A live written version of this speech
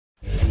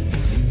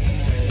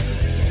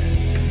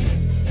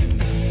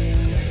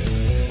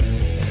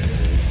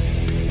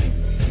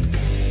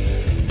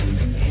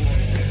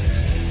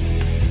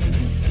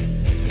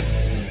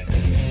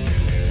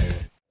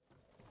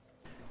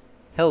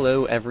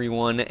Hello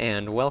everyone,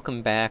 and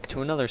welcome back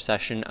to another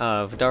session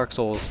of Dark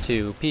Souls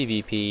 2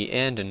 PvP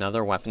and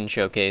another weapon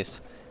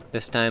showcase.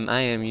 This time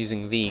I am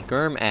using the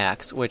Gyrm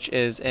axe, which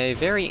is a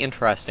very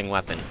interesting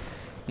weapon.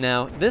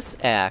 Now, this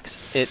axe,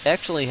 it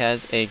actually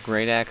has a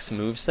Great Axe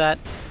moveset,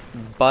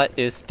 but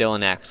is still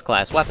an axe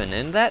class weapon,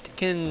 and that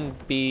can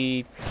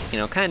be,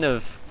 kind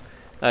of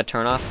a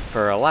turnoff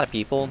for a lot of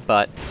people,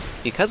 but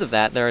because of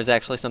that, there is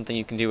actually something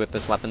you can do with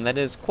this weapon that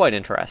is quite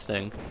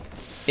interesting.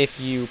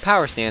 If you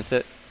power stance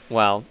it,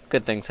 well,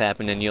 good things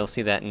happen, and you'll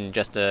see that in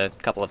just a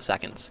couple of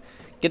seconds.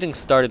 Getting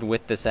started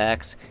with this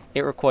axe,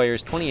 it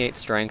requires 28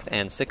 strength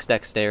and 6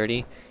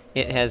 dexterity.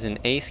 It has an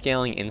A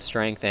scaling in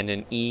strength and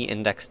an E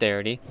in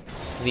dexterity.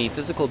 The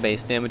physical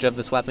base damage of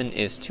this weapon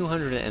is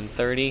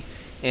 230,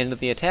 and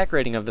the attack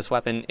rating of this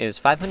weapon is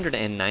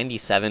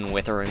 597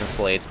 with a Ring of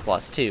Blades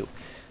plus 2.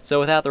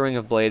 So without the Ring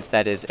of Blades,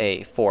 that is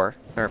a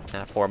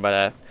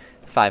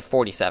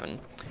 547.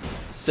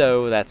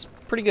 So that's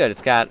pretty good.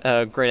 It's got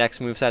a Great Axe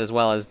moveset as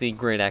well as the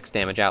Great Axe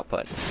damage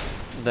output.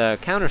 The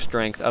counter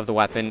strength of the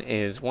weapon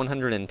is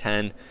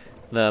 110,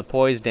 the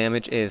poise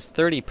damage is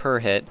 30 per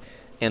hit,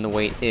 and the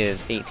weight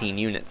is 18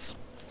 units.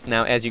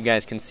 Now, as you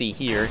guys can see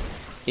here,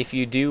 if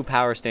you do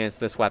power stance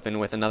this weapon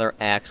with another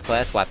axe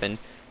class weapon,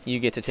 you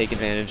get to take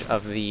advantage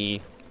of the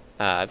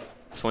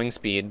swing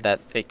speed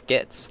that it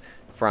gets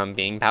from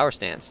being power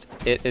stanced.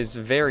 It is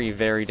very,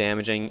 very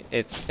damaging.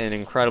 It's an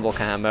incredible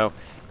combo,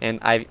 and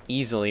I've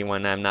easily,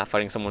 when I'm not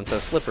fighting someone so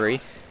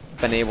slippery,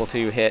 been able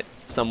to hit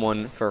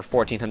someone for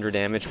 1400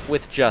 damage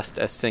with just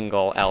a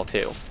single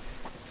L2.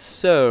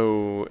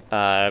 So,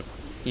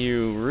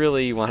 you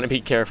really want to be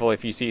careful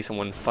if you see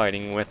someone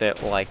fighting with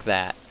it like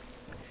that.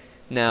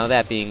 Now,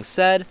 that being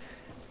said,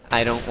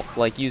 I don't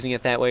like using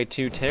it that way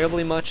too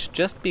terribly much,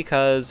 just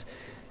because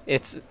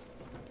it's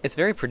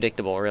very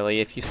predictable,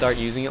 really. If you start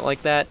using it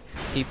like that,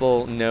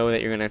 people know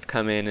that you're going to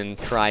come in and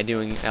try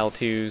doing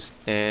L2s,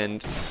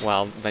 and,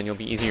 well, then you'll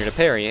be easier to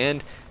parry.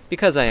 And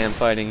because I am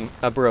fighting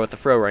a bro at the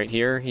fro right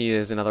here, he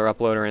is another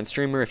uploader and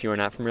streamer. If you are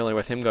not familiar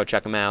with him, go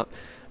check him out.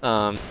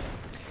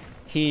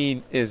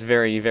 He is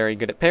very, very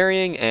good at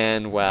parrying,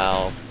 and,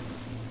 well,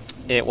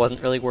 it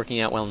wasn't really working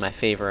out well in my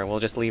favor, and we'll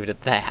just leave it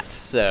at that.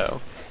 So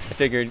I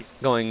figured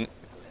going,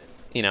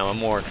 a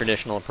more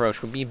traditional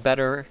approach would be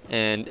better,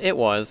 and it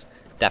was.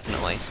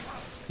 Definitely.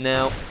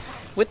 Now,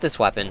 with this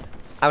weapon,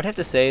 I would have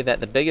to say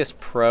that the biggest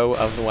pro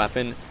of the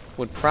weapon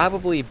would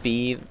probably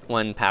be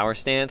when power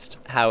stanced,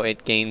 how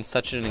it gains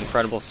such an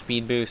incredible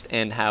speed boost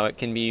and how it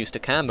can be used to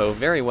combo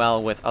very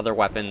well with other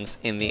weapons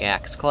in the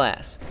axe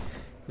class.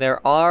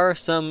 There are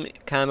some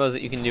combos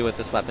that you can do with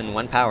this weapon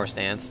when power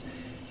stanced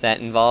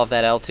that involve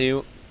that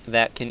L2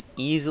 that can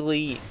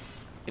easily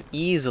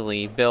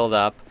build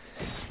up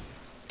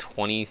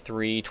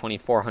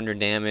 2400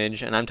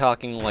 damage, and I'm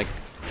talking like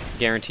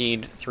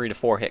guaranteed 3 to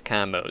 4 hit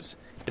combos,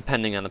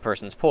 depending on the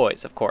person's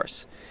poise, of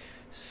course.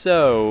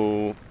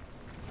 So,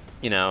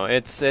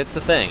 it's a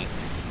thing.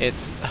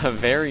 It's a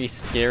very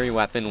scary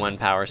weapon when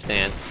power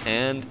stanced,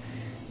 and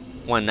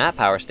when not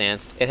power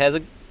stanced, it has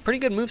a pretty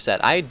good moveset.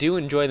 I do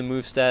enjoy the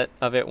moveset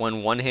of it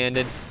when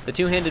one-handed. The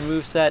two-handed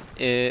moveset,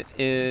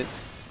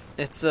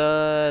 it's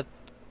a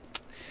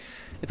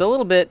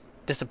little bit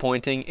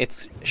disappointing.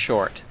 It's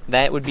short.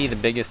 That would be the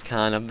biggest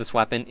con of this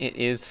weapon. It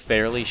is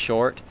fairly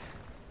short,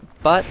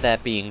 but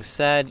that being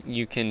said,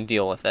 you can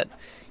deal with it.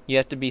 You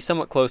have to be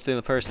somewhat close to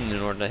the person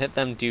in order to hit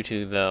them due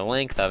to the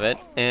length of it,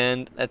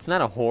 and that's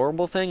not a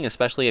horrible thing,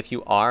 especially if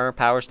you are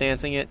power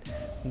stancing it,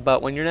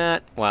 but when you're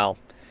not, well,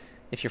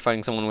 if you're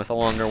fighting someone with a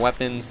longer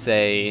weapon,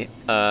 say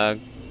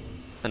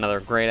another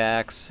Great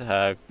Axe,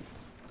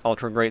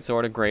 Ultra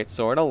Greatsword, a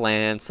Greatsword, a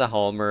Lance, a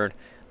Halberd,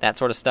 that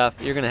sort of stuff,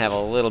 you're going to have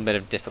a little bit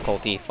of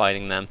difficulty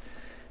fighting them.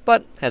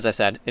 But, as I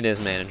said, it is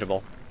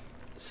manageable.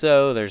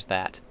 So, there's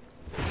that.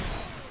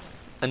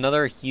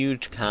 Another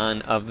huge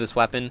con of this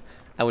weapon,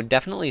 I would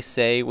definitely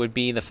say, would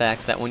be the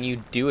fact that when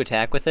you do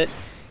attack with it,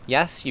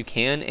 yes, you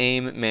can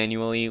aim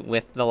manually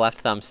with the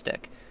left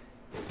thumbstick,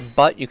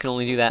 but you can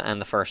only do that on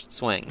the first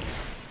swing.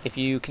 If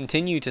you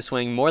continue to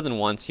swing more than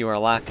once, you are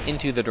locked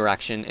into the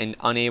direction and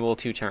unable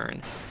to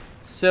turn.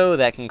 So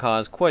that can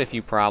cause quite a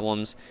few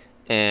problems,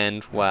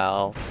 and,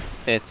 well,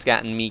 it's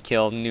gotten me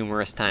killed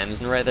numerous times.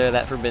 And right there,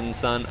 that Forbidden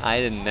Sun, I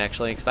didn't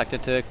actually expect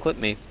it to clip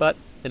me, but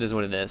it is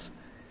what it is.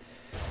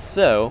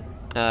 So,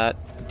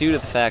 due to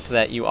the fact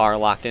that you are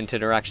locked into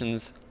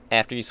directions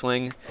after you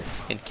swing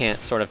and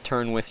can't sort of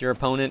turn with your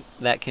opponent,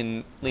 that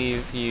can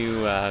leave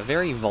you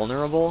very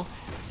vulnerable,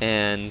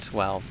 and,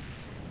 well,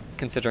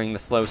 considering the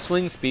slow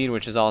swing speed,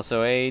 which is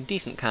also a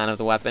decent con of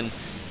the weapon,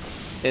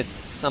 it's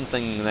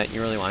something that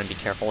you really want to be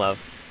careful of.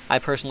 I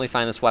personally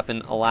find this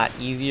weapon a lot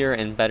easier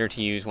and better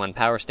to use when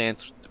power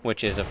stance,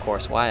 which is, of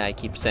course, why I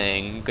keep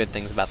saying good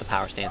things about the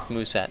power stance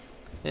moveset.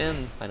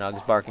 And my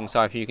dog's barking,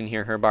 sorry if you can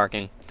hear her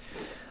barking.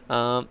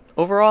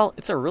 Overall,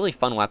 it's a really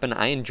fun weapon.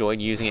 I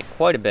enjoyed using it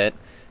quite a bit,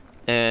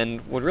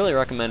 and would really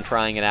recommend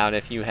trying it out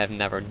if you have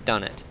never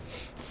done it.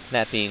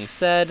 That being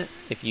said,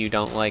 if you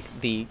don't like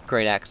the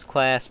Great Axe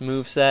class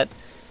moveset,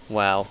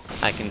 well,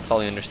 I can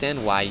fully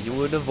understand why you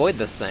would avoid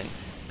this thing.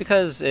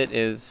 because it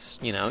is,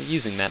 you know,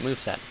 using that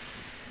moveset.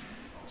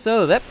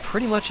 So that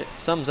pretty much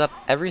sums up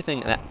everything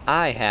that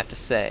I have to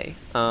say.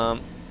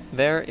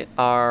 There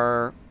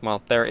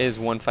is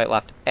one fight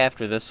left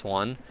after this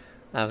one.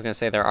 I was going to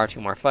say there are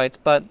 2 more fights,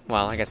 but,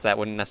 well, I guess that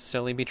wouldn't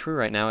necessarily be true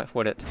right now,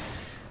 would it?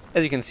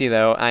 As you can see,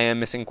 though, I am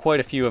missing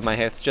quite a few of my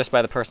hits just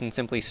by the person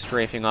simply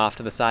strafing off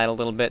to the side a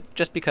little bit,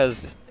 just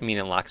because, I mean,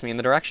 it locks me in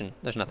the direction.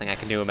 There's nothing I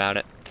can do about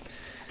it.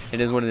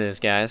 It is what it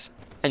is, guys.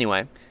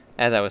 Anyway,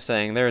 as I was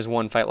saying, there is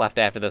one fight left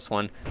after this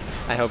one.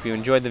 I hope you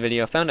enjoyed the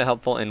video, found it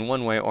helpful in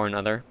one way or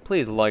another.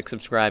 Please like,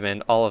 subscribe,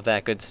 and all of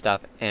that good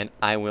stuff, and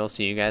I will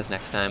see you guys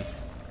next time.